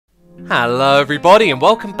Hello everybody and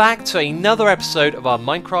welcome back to another episode of our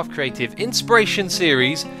Minecraft Creative Inspiration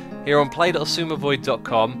series here on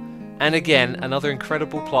play.xisumavoid.com, and again another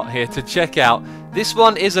incredible plot here to check out. This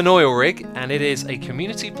one is an oil rig and it is a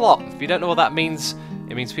community plot. If you don't know what that means,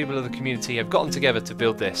 it means people of the community have gotten together to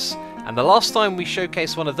build this. And the last time we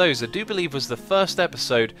showcased one of those, I do believe, was the first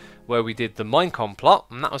episode where we did the Minecon plot,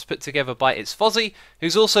 and that was put together by xisumavoid,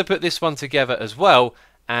 who's also put this one together as well.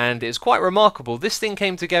 And it's quite remarkable. This thing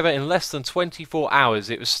came together in less than 24 hours.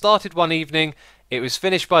 It was started one evening, it was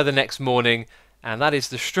finished by the next morning, and that is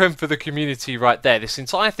the strength of the community right there. This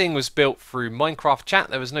entire thing was built through Minecraft chat.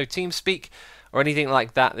 There was no TeamSpeak or anything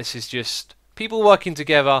like that. This is just people working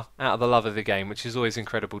together out of the love of the game, which is always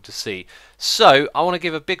incredible to see. So I want to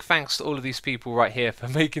give a big thanks to all of these people right here for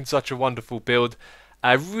making such a wonderful build.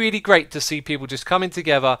 Really great to see people just coming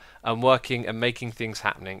together and working and making things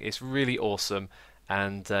happening. It's really awesome.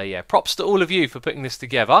 And yeah, props to all of you for putting this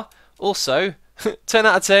together. Also, 10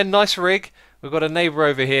 out of 10, nice rig. We've got a neighbour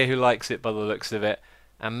over here who likes it by the looks of it.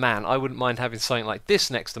 And man, I wouldn't mind having something like this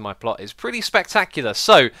next to my plot. It's pretty spectacular.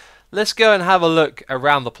 So, let's go and have a look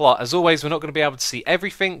around the plot. As always, we're not going to be able to see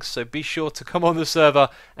everything, so be sure to come on the server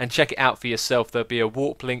and check it out for yourself. There'll be a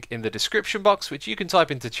warp link in the description box, which you can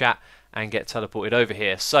type into chat and get teleported over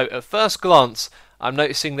here. So, at first glance, I'm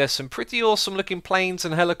noticing there's some pretty awesome looking planes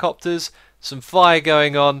and helicopters, some fire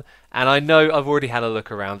going on, and I know I've already had a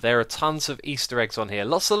look around. There are tons of Easter eggs on here,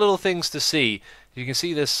 lots of little things to see. You can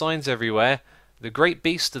see there's signs everywhere. The Great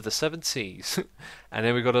Beast of the Seven Seas. And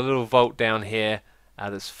then we've got a little vault down here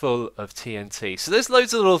that's full of TNT. So there's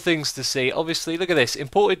loads of little things to see. Obviously, look at this,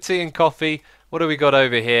 imported tea and coffee. What do we got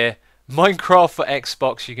over here? Minecraft for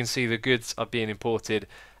Xbox. You can see the goods are being imported.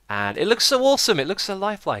 And it looks so awesome. It looks so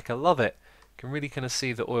lifelike. I love it. You can really kind of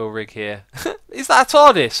see the oil rig here. Is that a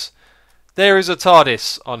TARDIS? There is a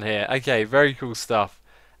TARDIS on here. Okay, very cool stuff.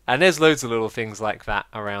 And there's loads of little things like that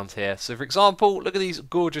around here. So for example, look at these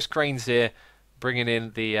gorgeous cranes here, bringing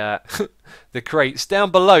in the the crates.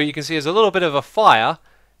 Down below you can see there's a little bit of a fire,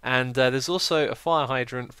 and there's also a fire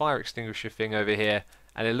hydrant, fire extinguisher thing over here.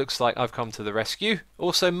 And it looks like I've come to the rescue.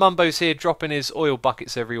 Also, Mumbo's here dropping his oil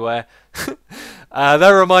buckets everywhere. That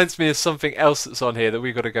reminds me of something else that's on here that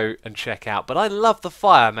we've got to go and check out. But I love the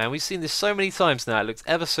fire, man. We've seen this so many times now. It looks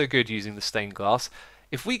ever so good using the stained glass.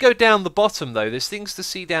 If we go down the bottom, though, there's things to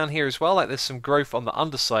see down here as well. Like there's some growth on the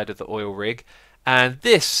underside of the oil rig. And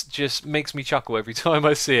this just makes me chuckle every time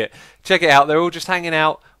I see it. Check it out. They're all just hanging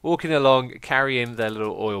out, walking along, carrying their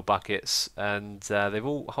little oil buckets. And they're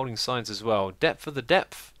all holding signs as well. Depth of the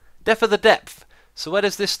depth. Depth of the depth. So where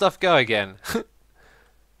does this stuff go again?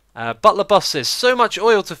 Butler Bus says, so much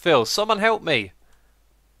oil to fill. Someone help me.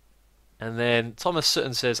 And then Thomas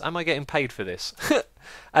Sutton says, am I getting paid for this?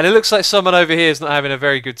 And it looks like someone over here is not having a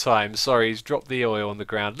very good time. Sorry, he's dropped the oil on the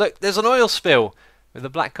ground. Look, there's an oil spill with the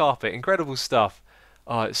black carpet. Incredible stuff.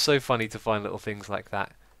 Oh, it's so funny to find little things like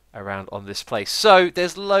that around on this place. So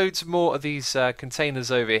there's loads more of these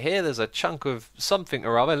containers over here. There's a chunk of something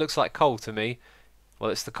or other. It looks like coal to me. Well,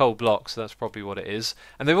 it's the coal block, so that's probably what it is.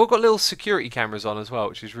 And they've all got little security cameras on as well,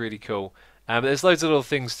 which is really cool. But there's loads of little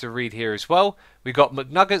things to read here as well. We got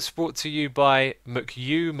McNuggets brought to you by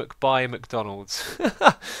McBuy McDonald's.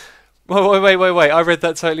 Wait. I read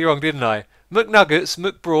that totally wrong, didn't I? McNuggets,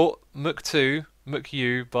 McBrought, Mc2,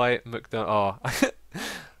 McU by McDonald. Oh, I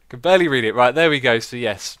can barely read it. Right, there we go. So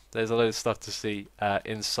yes, there's a load of stuff to see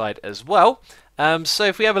inside as well. So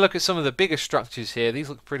if we have a look at some of the bigger structures here, these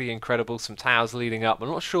look pretty incredible. Some towers leading up. I'm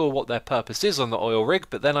not sure what their purpose is on the oil rig,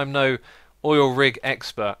 but then I'm no oil rig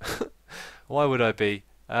expert. Why would I be?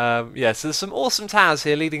 Yeah, so there's some awesome towers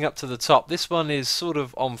here leading up to the top. This one is sort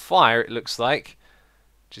of on fire, it looks like,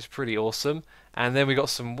 which is pretty awesome. And then we got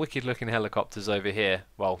some wicked looking helicopters over here.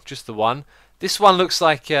 Well, just the one. This one looks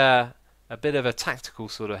like a bit of a tactical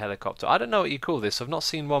sort of helicopter. I don't know what you call this. I've not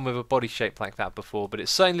seen one with a body shape like that before, but it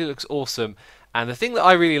certainly looks awesome. And the thing that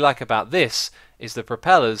I really like about this is the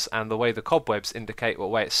propellers and the way the cobwebs indicate what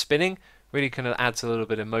way it's spinning. Really kind of adds a little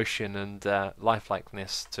bit of motion and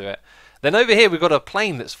lifelikeness to it. Then over here we've got a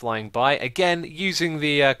plane that's flying by. Again, using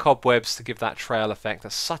the cobwebs to give that trail effect.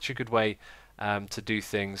 That's such a good way to do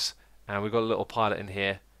things. And we've got a little pilot in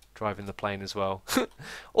here driving the plane as well.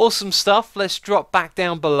 Awesome stuff. Let's drop back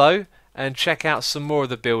down below and check out some more of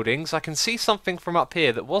the buildings. I can see something from up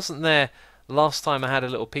here that wasn't there last time I had a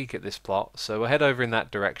little peek at this plot. So we'll head over in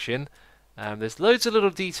that direction. There's loads of little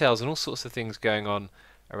details and all sorts of things going on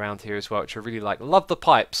around here as well, which I really like. Love the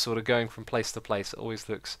pipes sort of going from place to place. It always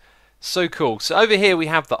looks so cool. So over here we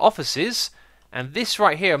have the offices, and this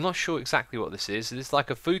right here, I'm not sure exactly what this is. Is this like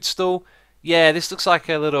a food stall? Yeah, this looks like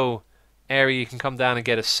a little area you can come down and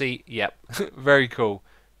get a seat. Yep, very cool.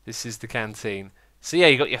 This is the canteen. So yeah,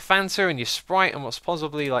 you got your Fanta and your Sprite and what's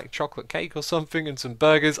possibly like chocolate cake or something and some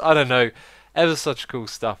burgers. I don't know. Ever such cool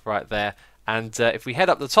stuff right there. And if we head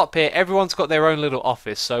up the top here, everyone's got their own little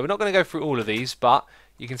office. So we're not going to go through all of these, but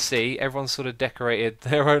you can see everyone's sort of decorated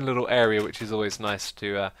their own little area, which is always nice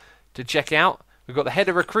to check out. We've got the head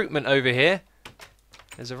of recruitment over here.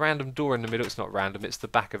 There's a random door in the middle. It's not random. It's the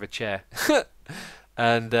back of a chair.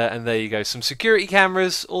 And there you go. Some security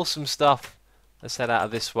cameras. Awesome stuff. Let's head out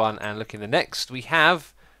of this one and look in the next. We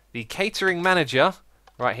have the catering manager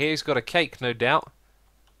right here. He's got a cake, no doubt.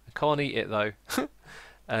 I can't eat it though.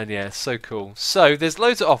 And yeah, so cool. So there's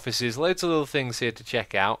loads of offices, loads of little things here to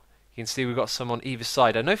check out. You can see we've got some on either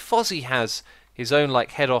side. I know Fozzie has his own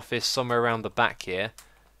like head office somewhere around the back here.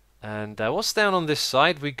 And what's down on this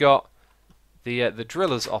side? We got the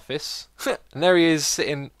driller's office. And there he is,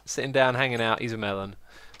 sitting down, hanging out. He's a melon.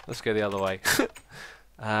 Let's go the other way.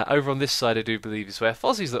 Over on this side, I do believe, is where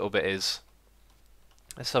Fozzie's little bit is.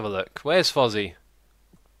 Let's have a look. Where's Fozzie?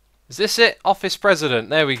 Is this it? Office President.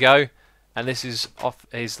 There we go. And this is off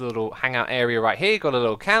his little hangout area right here. Got a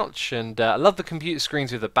little couch, and I love the computer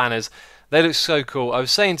screens with the banners. They look so cool. I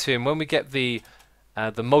was saying to him, when we get the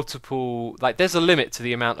multiple, like there's a limit to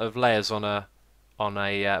the amount of layers on a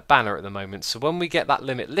banner at the moment. So when we get that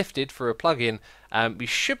limit lifted for a plugin, we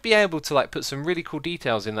should be able to like put some really cool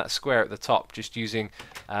details in that square at the top, just using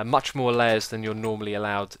much more layers than you're normally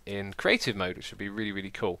allowed in creative mode, which would be really, really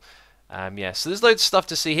cool. Yeah, so there's loads of stuff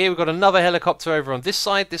to see here. We've got another helicopter over on this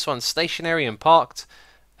side. This one's stationary and parked,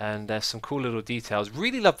 and there's some cool little details.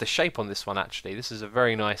 Really love the shape on this one, actually. This is a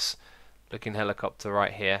very nice looking helicopter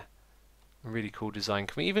right here. Really cool design.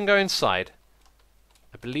 Can we even go inside?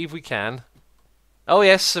 I believe we can. Oh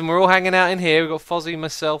yes, and we're all hanging out in here. We've got Fozzie,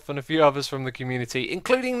 myself, and a few others from the community,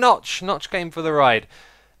 including Notch. Notch came for the ride.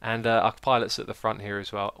 And our pilot's at the front here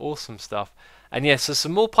as well. Awesome stuff. And yes, there's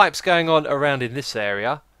some more pipes going on around in this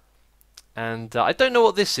area. And I don't know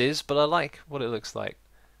what this is, but I like what it looks like.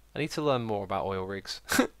 I need to learn more about oil rigs.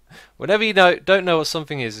 Whenever you don't know what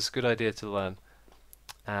something is, it's a good idea to learn.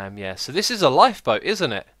 Yeah, so this is a lifeboat,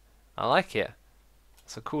 isn't it? I like it.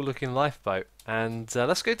 It's a cool looking lifeboat. And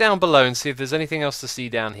let's go down below and see if there's anything else to see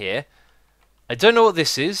down here. I don't know what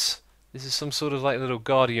this is. This is some sort of like little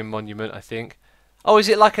Guardian monument, I think. Oh, is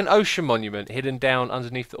it like an ocean monument hidden down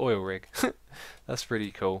underneath the oil rig? That's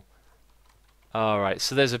pretty cool. Alright,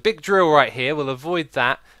 so there's a big drill right here. We'll avoid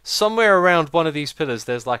that. Somewhere around one of these pillars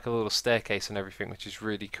there's like a little staircase and everything, which is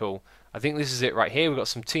really cool. I think this is it right here. We've got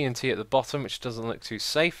some TNT at the bottom, which doesn't look too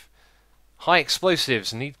safe. High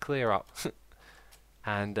explosives, need clear up.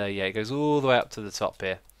 And yeah, it goes all the way up to the top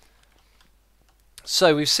here.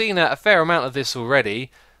 So we've seen a fair amount of this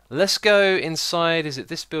already. Let's go inside. Is it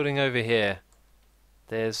this building over here?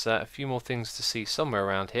 There's a few more things to see somewhere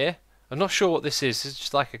around here. I'm not sure what this is. It's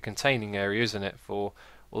just like a containing area, isn't it, for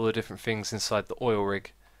all the different things inside the oil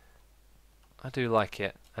rig. I do like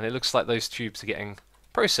it. And it looks like those tubes are getting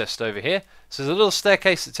processed over here. So there's a little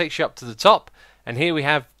staircase that takes you up to the top. And here we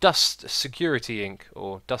have Dust Security Inc.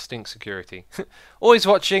 or Dust Inc. Security. Always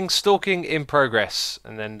watching, stalking in progress.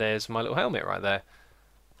 And then there's my little helmet right there.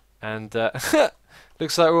 And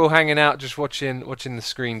looks like we're all hanging out, just watching the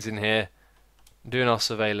screens in here, doing our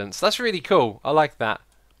surveillance. That's really cool. I like that.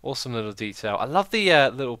 Awesome little detail. I love the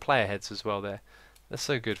little player heads as well there. They're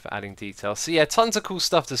so good for adding detail. So yeah, tons of cool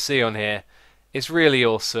stuff to see on here. It's really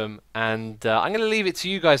awesome, and I'm going to leave it to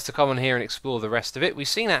you guys to come on here and explore the rest of it. We've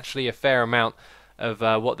seen actually a fair amount of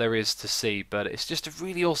what there is to see, but it's just a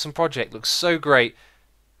really awesome project. Looks so great.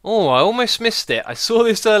 Oh, I almost missed it. I saw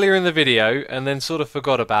this earlier in the video and then sort of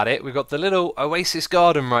forgot about it. We've got the little Oasis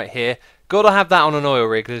garden right here. Got to have that on an oil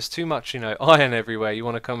rig. There's too much, iron everywhere. You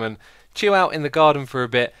want to come and chill out in the garden for a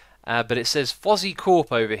bit. But it says Fozzie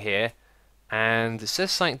Corp over here, and it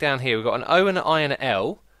says something down here. We've got an O and an I and an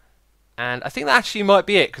L. And I think that actually might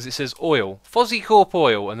be it, because it says oil. Fozzie Corp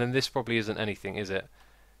oil, and then this probably isn't anything, is it?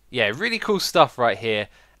 Yeah, really cool stuff right here.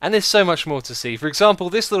 And there's so much more to see. For example,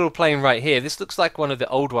 this little plane right here, this looks like one of the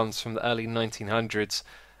old ones from the early 1900s.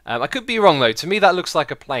 I could be wrong though. To me that looks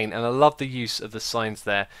like a plane, and I love the use of the signs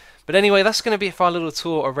there. But anyway, that's going to be it for our little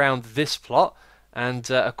tour around this plot.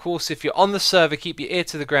 And of course, if you're on the server, keep your ear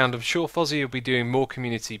to the ground. I'm sure Fozzie will be doing more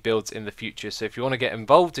community builds in the future. So if you want to get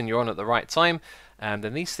involved and you're on at the right time,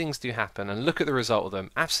 then these things do happen, and look at the result of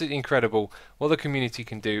them. Absolutely incredible what the community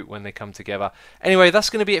can do when they come together. Anyway,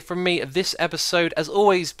 that's going to be it from me this episode. As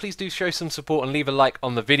always, please do show some support and leave a like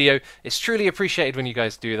on the video. It's truly appreciated when you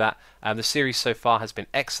guys do that. The series so far has been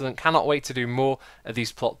excellent. Cannot wait to do more of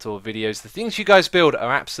these plot tour videos. The things you guys build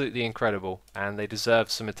are absolutely incredible, and they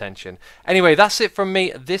deserve some attention. Anyway, that's it from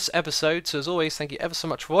me this episode. So as always, thank you ever so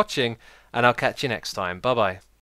much for watching, and I'll catch you next time. Bye bye.